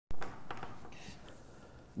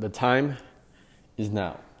The time is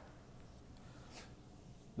now.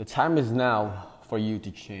 The time is now for you to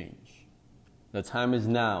change. The time is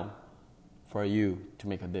now for you to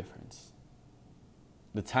make a difference.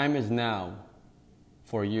 The time is now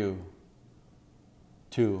for you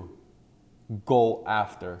to go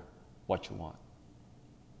after what you want.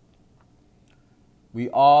 We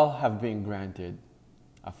all have been granted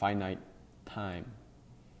a finite time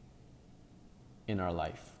in our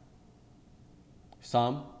life.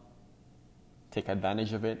 Some take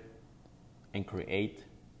advantage of it and create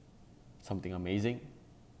something amazing,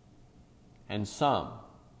 and some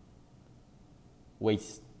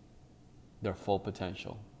waste their full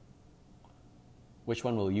potential. Which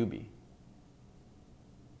one will you be?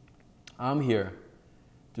 I'm here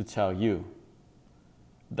to tell you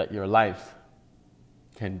that your life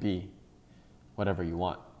can be whatever you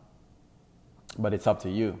want, but it's up to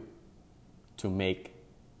you to make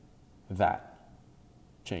that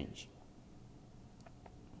change.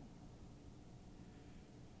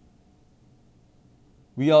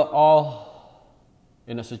 We are all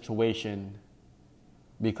in a situation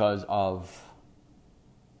because of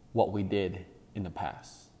what we did in the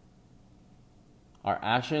past. Our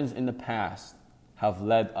actions in the past have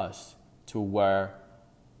led us to where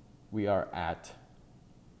we are at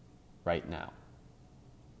right now.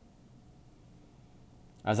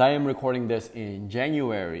 As I am recording this in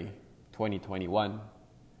January 2021,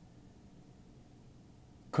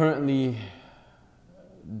 currently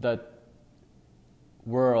the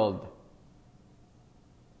world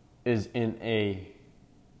is in a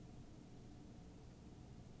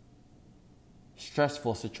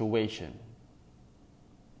stressful situation,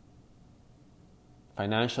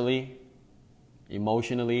 financially,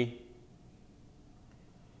 emotionally,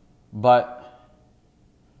 but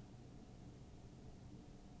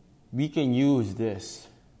we can use this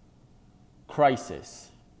crisis,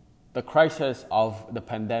 the crisis of the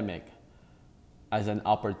pandemic, as an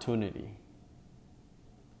opportunity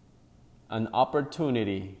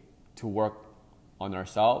to work on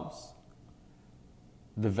ourselves,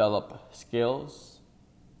 develop skills,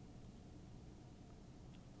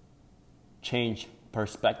 change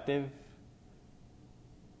perspective,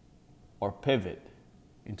 or pivot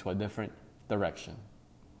into a different direction.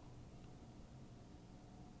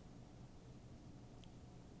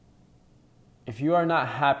 If you are not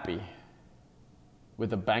happy with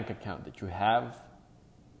the bank account that you have,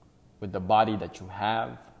 with the body that you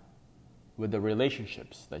have, with the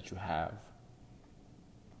relationships that you have,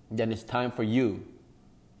 then it's time for you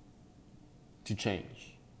to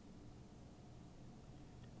change.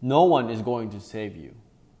 No one is going to save you.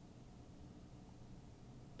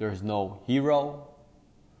 There's no hero,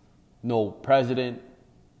 no president,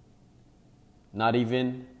 not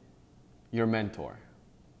even your mentor.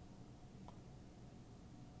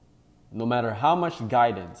 No matter how much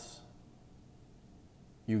guidance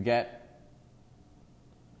you get,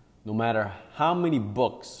 no matter how many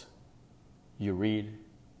books you read,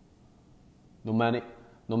 no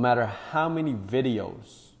matter how many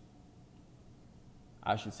videos,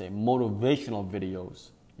 I should say motivational videos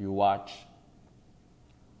you watch,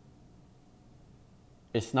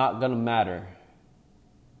 it's not going to matter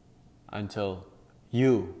until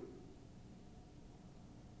you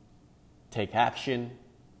take action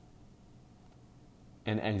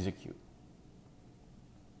and execute.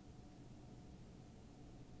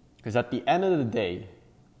 Because at the end of the day,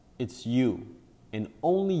 it's you and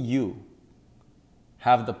only you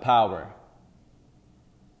have the power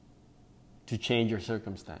to change your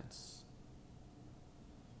circumstance.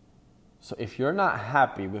 So if you're not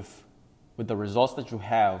happy with the results that you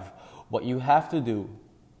have, what you have to do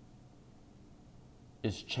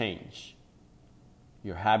is change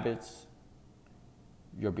your habits,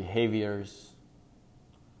 your behaviors,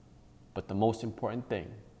 but the most important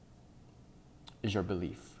thing is your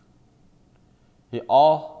belief. It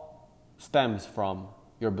all stems from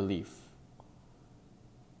your belief.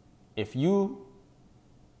 If you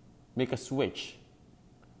make a switch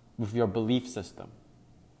with your belief system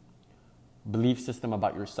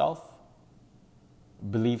about yourself,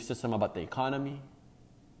 belief system about the economy,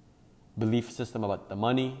 belief system about the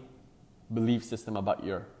money, belief system about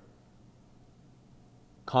your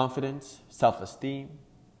confidence, self-esteem,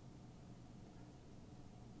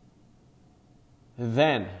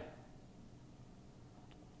 then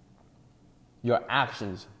your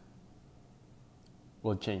actions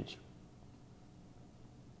will change.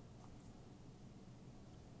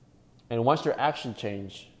 And once your action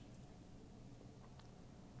change,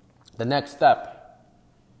 the next step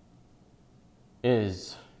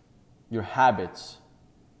is your habits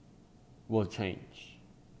will change.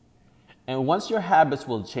 And once your habits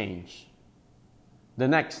will change, the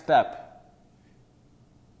next step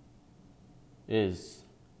is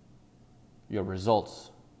your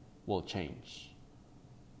results will change.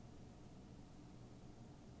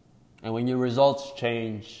 And when your results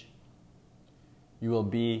change, you will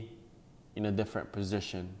be in a different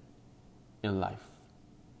position in life.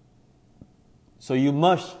 So you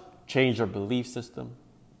must change your belief system,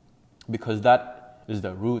 because that is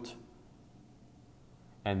the root,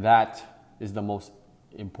 and that is the most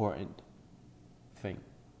important thing.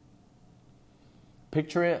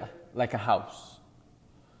 Picture it like a house.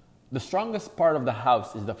 The strongest part of the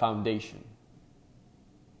house is the foundation.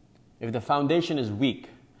 If the foundation is weak,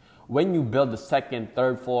 when you build the second,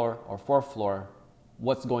 third floor, or fourth floor,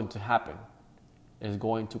 what's going to happen? It's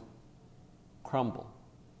going to crumble.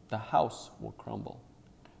 The house will crumble.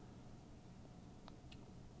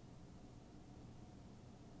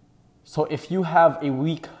 So if you have a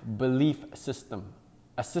weak belief system,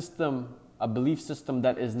 a belief system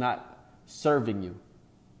that is not serving you,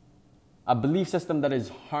 a belief system that is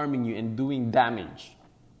harming you and doing damage,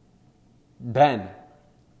 then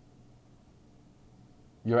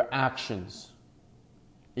your actions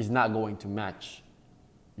is not going to match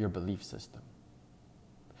your belief system.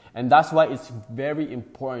 And that's why it's very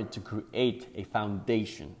important to create a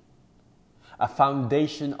foundation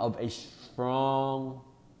of a strong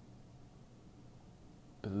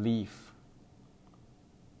belief,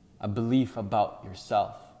 a belief about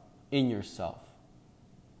yourself, in yourself,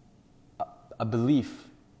 a belief.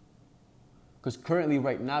 Because currently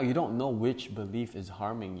right now you don't know which belief is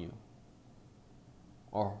harming you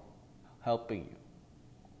or helping you.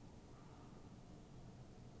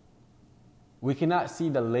 We cannot see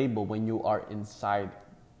the label when you are inside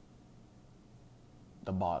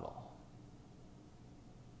the bottle.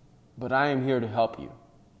 But I am here to help you.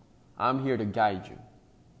 I'm here to guide you.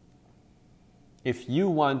 If you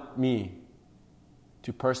want me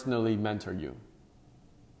to personally mentor you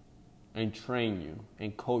and train you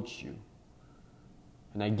and coach you,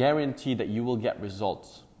 and I guarantee that you will get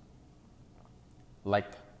results like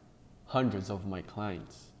hundreds of my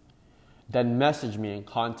clients, then message me and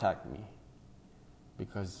contact me,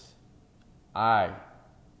 because I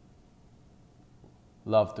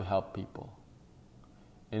love to help people.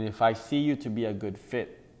 And if I see you to be a good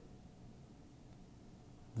fit,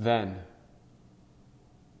 then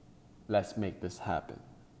let's make this happen.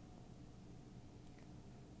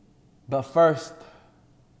 But first,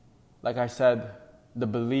 like I said, the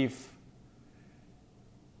belief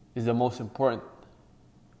is the most important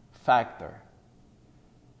factor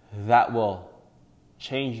that will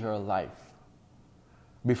change your life.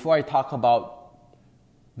 Before I talk about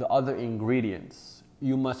the other ingredients,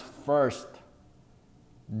 you must first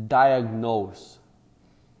diagnose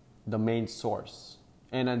the main source.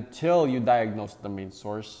 And until you diagnose the main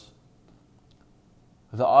source,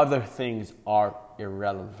 the other things are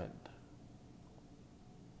irrelevant.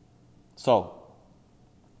 So,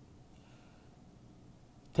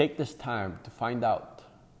 take this time to find out.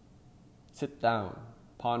 Sit down,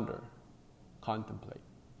 ponder, contemplate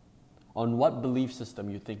on what belief system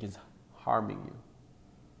you think is harming you.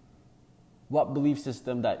 What belief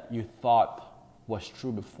system that you thought was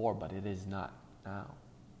true before, but it is not now.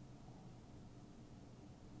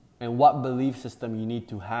 And what belief system you need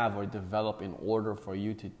to have or develop in order for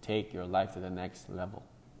you to take your life to the next level.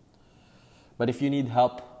 But if you need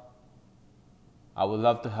help, I would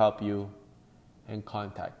love to help you, and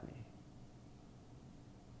contact me.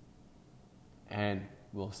 And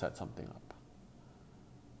we'll set something up.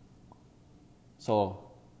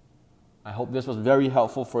 So, I hope this was very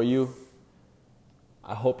helpful for you.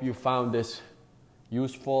 I hope you found this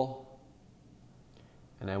useful.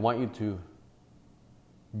 And I want you to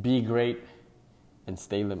be great and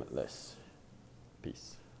stay limitless.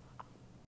 Peace.